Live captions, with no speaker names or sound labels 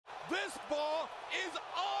This ball is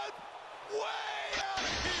on way out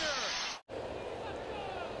here.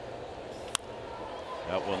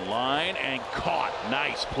 That one line and caught.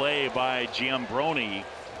 Nice play by Giambroni.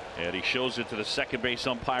 And he shows it to the second base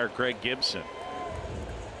umpire, Greg Gibson.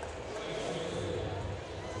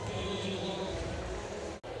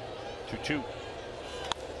 2-2.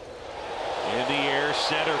 In the air,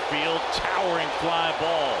 center field, towering fly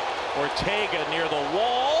ball. Ortega near the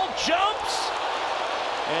wall, jumps,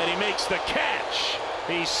 and he makes the catch.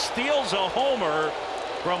 He steals a homer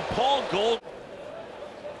from Paul Gold.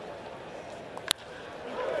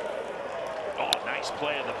 Oh, nice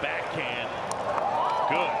play in the backhand.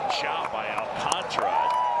 Good job by Alcantara.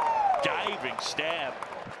 Diving stab.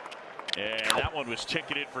 And that one was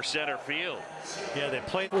ticketed for center field. Yeah, they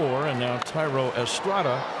played 4, and now Tyro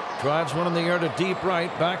Estrada drives one in the air to deep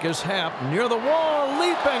right. Back is Happ near the wall,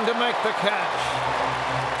 leaping to make the catch.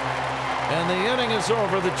 And the inning is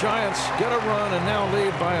over. The Giants get a run and now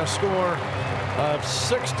lead by a score of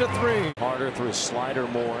 6-3. Harder through a slider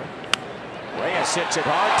more. Reyes hits it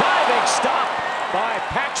hard. Diving stop by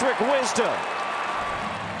Patrick Wisdom.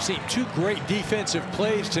 Seen 2 great defensive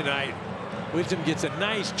plays tonight. Wisdom gets a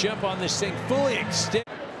nice jump on this thing, fully extended.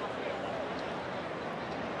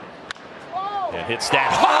 And hits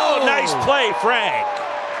that. Oh, nice play, Frank.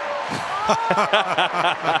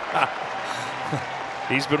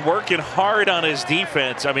 He's been working hard on his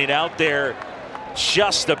defense. I mean, out there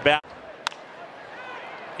just about.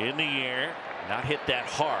 In the air, not hit that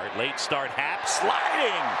hard. Late start, Happ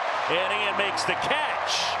sliding. And Ian makes the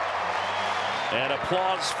catch. And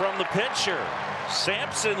applause from the pitcher.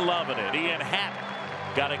 Sampson loving it. Ian Happ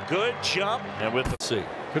got a good jump. And with the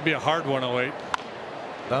could be a hard 108.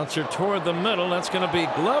 Bouncer toward the middle. That's going to be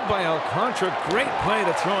gloved by Alcantara. Great play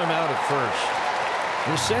to throw him out at first.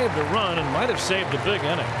 He saved a run and might have saved a big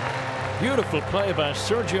inning. Beautiful play by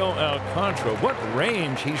Sergio Alcantara. What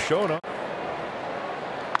range he showed up.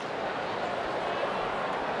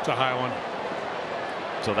 It's a high one.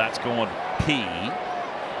 So that's going P.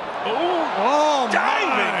 Oh,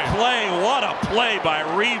 diving play. What a play by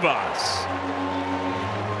Rivas.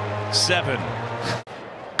 7.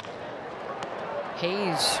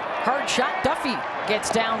 Hayes, hard shot. Duffy gets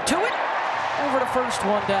down to it. Over to first,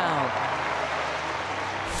 one down.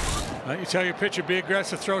 You tell your pitcher, be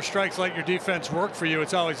aggressive, throw strikes, let your defense work for you.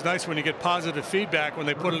 It's always nice when you get positive feedback when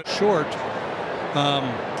they put it short. Oh,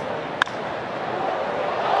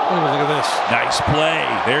 look at this. Nice play.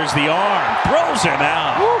 There's the arm. Throws him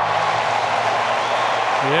out. Woo.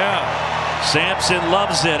 Yeah. Sampson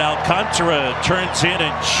loves it. Alcantara turns in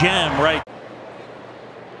a gem right.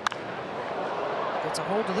 Gets a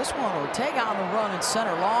hold of this one. Ortega on the run in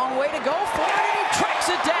center. Long way to go for it, and he tracks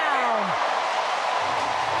it down.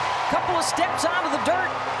 Couple of steps onto the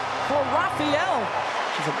dirt for Raphael.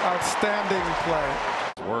 It's an outstanding play.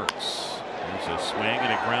 Works. There's a swing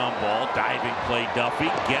and a ground ball. Diving play. Duffy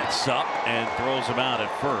gets up and throws him out at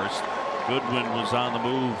first. Goodwin was on the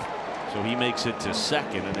move, so he makes it to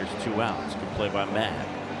second, and there's 2 outs. Good play by Matt.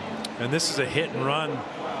 And this is a hit and run. And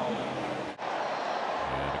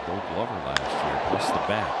a Gold Glover last year, plus the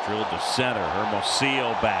bat. Drilled to center.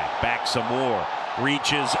 Hermosillo back some more.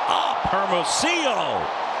 Reaches up. Hermosillo.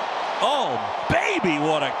 Oh, baby,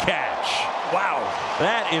 what a catch. Wow.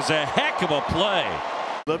 That is a heck of a play.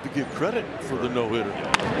 Love to give credit for the no-hitter.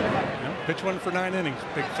 Yeah, pitch one for 9 innings,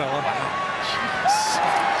 big fella.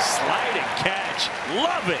 Sliding catch.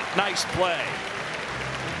 Love it. Nice play.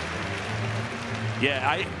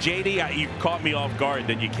 Yeah, JD, you caught me off guard.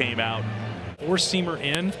 Then you came out. 4-seamer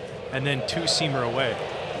in and then 2-seamer away.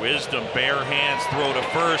 Wisdom, bare hands, throw to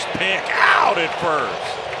first, pick out at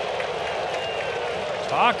first.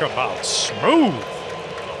 Talk about smooth.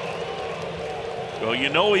 Well, you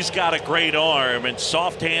know he's got a great arm and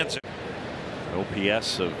soft hands.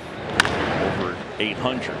 OPS of over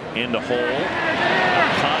 800 in the hole.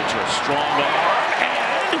 Alcantara, strong arm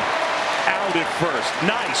and out at first.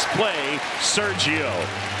 Nice play, Sergio,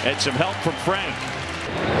 and some help from Frank.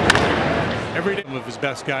 Every day of his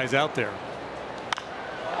best guys out there.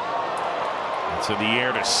 It's in the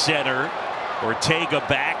air to center. Ortega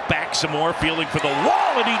back some more, fielding for the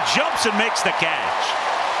wall, and he jumps and makes the catch.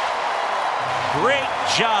 Great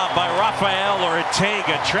job by Rafael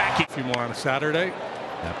Ortega tracking. A few more on a Saturday.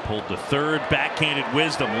 That pulled to third, backhanded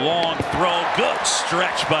Wisdom, long throw, good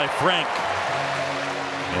stretch by Frank.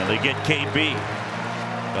 And they get KB.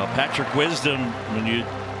 Well, Patrick Wisdom, when you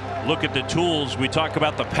look at the tools, we talk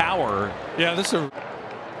about the power. Yeah, this is a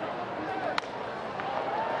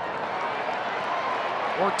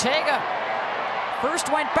Ortega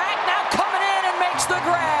first went back, now coming in and makes the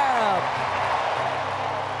grab.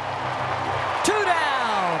 2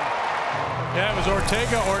 down. Yeah, it was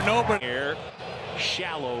Ortega or nobody. Here,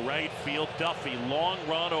 shallow right field. Duffy, long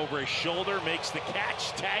run over his shoulder, makes the catch,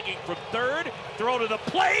 tagging from third. Throw to the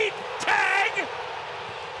plate, tag!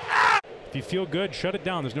 If you feel good, shut it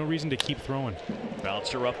down. There's no reason to keep throwing.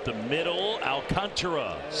 Bouncer up the middle.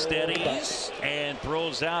 Alcantara steadies and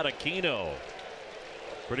throws out Aquino.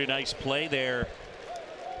 Pretty nice play there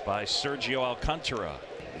by Sergio Alcantara.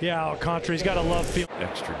 Yeah, Alcantara, he's got to love feeling.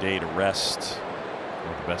 Extra day to rest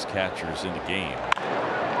one of the best catchers in the game.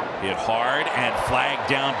 Hit hard and flagged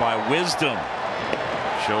down by Wisdom.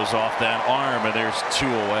 Shows off that arm, and there's 2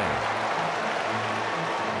 away.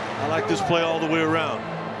 I like this play all the way around.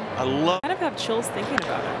 I love. I kind of have chills thinking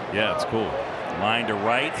about it. Yeah, it's cool. Line to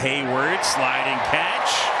right, Hayward, sliding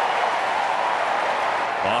catch.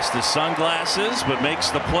 Lost his sunglasses, but makes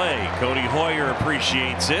the play. Cody Hoyer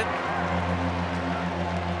appreciates it.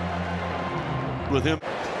 With him.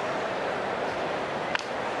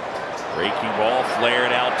 Breaking ball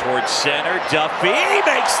flared out towards center. Duffy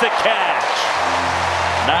makes the catch.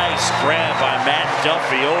 Nice grab by Matt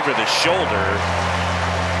Duffy over the shoulder.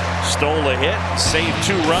 Stole a hit, saved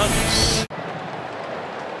 2 runs.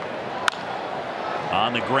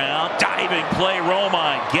 On the ground, diving play.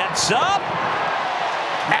 Romine gets up.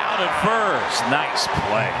 Out at first. Nice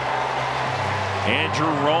play.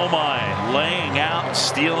 Andrew Romine laying out,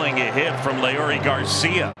 stealing a hit from Leori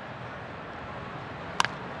Garcia.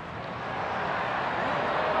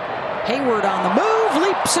 Hayward on the move,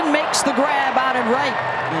 leaps and makes the grab out and right.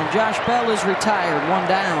 And Josh Bell is retired, 1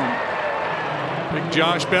 down. Big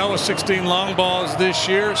Josh Bell with 16 long balls this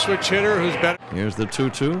year. Switch hitter who's better. Here's the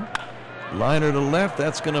 2-2. Liner to left.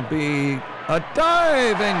 That's going to be a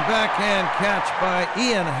diving backhand catch by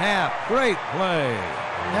Ian Happ. Great play.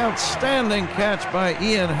 Outstanding catch by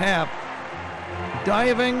Ian Happ.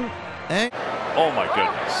 Diving and. Oh my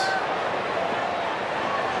goodness.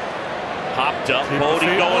 Popped up, Bodie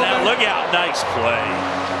going out. Look out, nice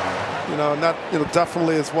play.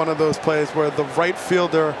 Definitely is one of those plays where the right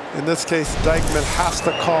fielder, in this case Dykeman, has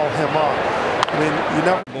to call him up. I mean, you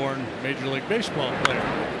know. Born Major League Baseball player.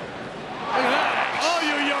 Look at that. All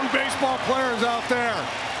you young baseball players out there.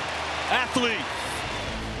 Athlete.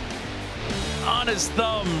 On his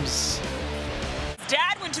thumbs. His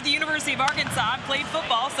dad went to the University of Arkansas and played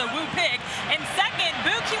football, so woo pig. And second,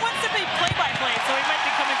 Book, he wants to be play-by-play, so he might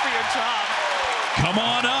be coming for your job. Come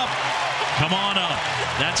on up. Come on up.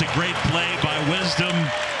 That's a great play by Wisdom.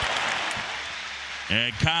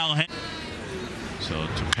 And Kyle. So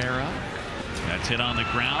Tepera. That's hit on the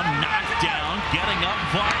ground. Knocked down. Getting up.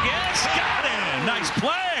 Vargas. Got him. Nice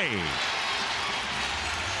play.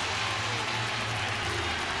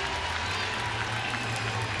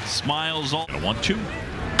 Smiles all. 1-2.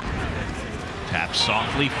 Tap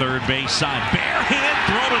softly. Third base side. Bare hit.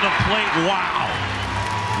 Throw to the plate. Wow.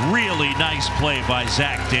 Really nice play by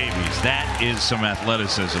Zach Davies. That is some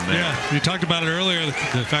athleticism there. Yeah, you talked about it earlier,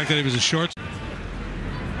 the fact that he was a short.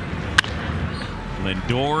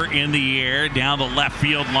 Lindor in the air, down the left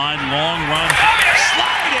field line, long run,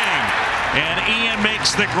 sliding, and Ian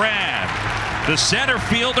makes the grab. The center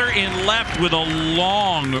fielder in left with a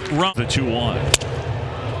long run. The 2-1.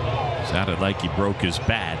 Sounded like he broke his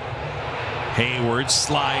bat. Hayward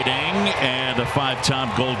sliding, and the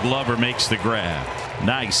 5-time Gold Glover makes the grab.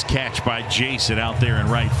 Nice catch by Jason out there in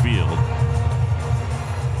right field.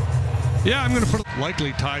 Yeah, I'm going to put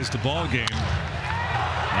likely ties the ball game.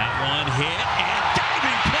 That one hit, and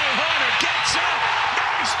diving play. Horner gets up.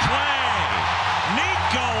 Nice play.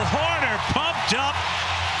 Nico Horner pumped up.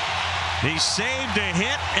 He saved a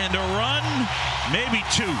hit and a run, maybe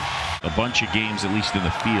 2. A bunch of games, at least in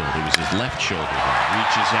the field. It was his left shoulder that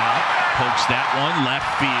reaches out, pokes that one, left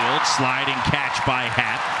field, sliding catch by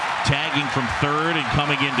Happ. Tagging from third and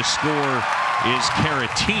coming in to score is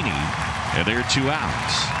Caratini. And there are 2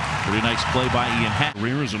 outs. Pretty nice play by Ian Happ.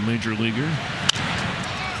 Career as a major leaguer.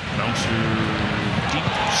 Bouncer deep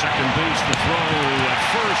second base to throw at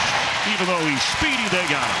first. Even though he's speedy, they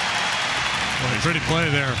got him. Well, pretty play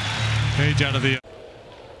there. Page out of the.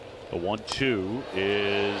 The 1-2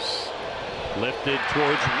 is lifted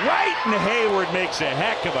towards right, and Hayward makes a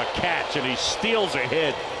heck of a catch, and he steals a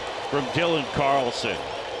hit from Dylan Carlson.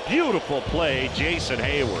 Beautiful play, Jason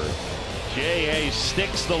Hayward. J.A.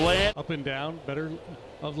 sticks the land. Up and down, better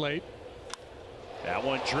of late. That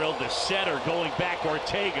one drilled to center, going back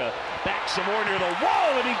Ortega. Back some more near the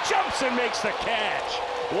wall, and he jumps and makes the catch.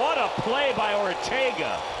 What a play by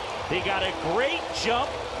Ortega. He got a great jump,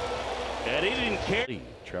 and he didn't care.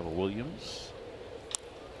 Trevor Williams.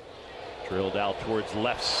 Drilled out towards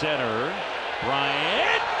left center.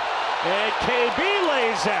 Bryant. And KB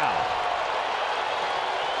lays out.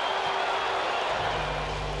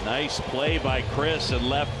 Nice play by Chris in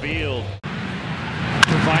left field.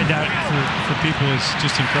 Provide that for people is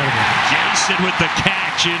just incredible. Jason with the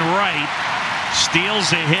catch in right.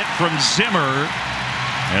 Steals a hit from Zimmer.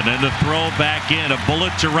 And then the throw back in. A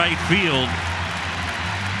bullet to right field.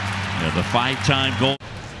 And the 5-time goal.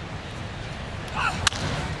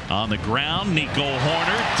 On the ground, Nico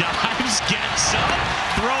Horner dives, gets up,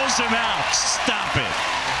 throws him out. Stop it.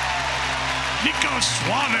 Nico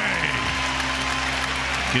Suave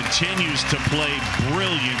continues to play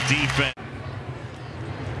brilliant defense.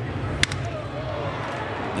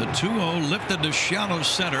 The 2-0 lifted to shallow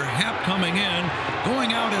center. Happ coming in.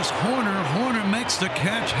 Going out is Horner. Horner makes the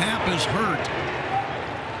catch. Happ is hurt.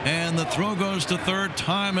 And the throw goes to third.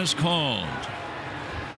 Time is called.